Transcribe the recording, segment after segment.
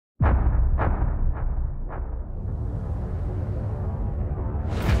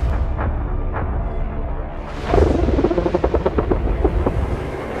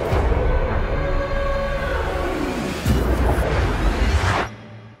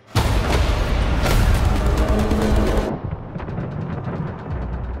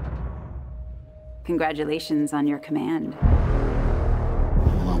Congratulations on your command.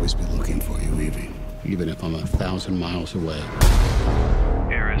 I'll always be looking for you, Evie, even if I'm 1,000 miles away.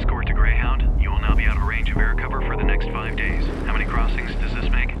 Air escort to Greyhound. You will now be out of range of air cover for the next 5 days. How many crossings does this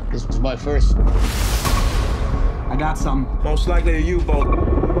make? This is my first. I got some. Most likely a U-boat.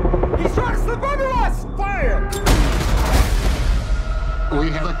 He's trying to slip under us! Fire! We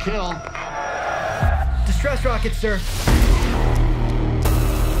have a kill. Distress rocket, sir.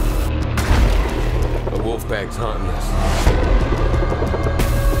 The Wolfpack's haunting us.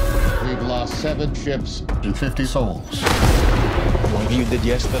 We've lost 7 ships and 50 souls. What you did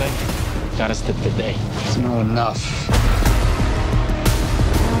yesterday got us to today. It's not enough.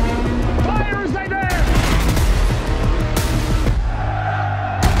 Fire, is they there?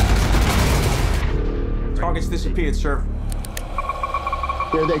 Targets disappeared, sir.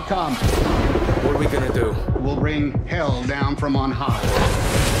 Here they come. What are we gonna do? We'll bring hell down from on high.